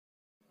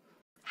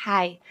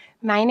Hi,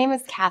 my name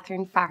is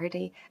Catherine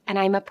Faherty, and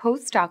I'm a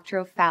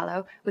postdoctoral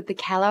fellow with the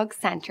Kellogg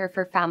Centre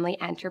for Family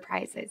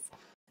Enterprises.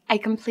 I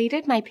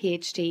completed my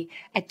PhD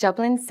at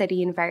Dublin City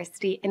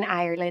University in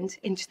Ireland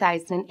in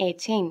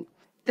 2018.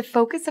 The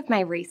focus of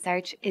my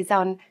research is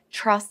on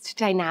trust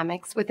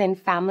dynamics within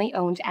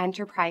family-owned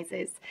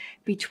enterprises,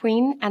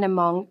 between and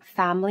among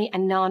family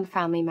and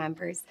non-family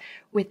members,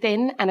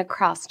 within and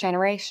across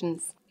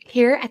generations.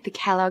 Here at the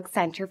Kellogg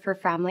Centre for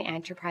Family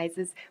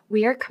Enterprises,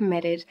 we are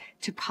committed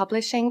to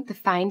publishing the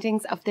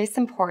findings of this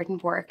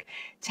important work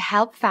to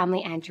help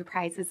family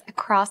enterprises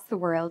across the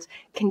world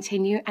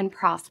continue and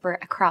prosper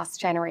across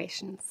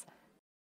generations.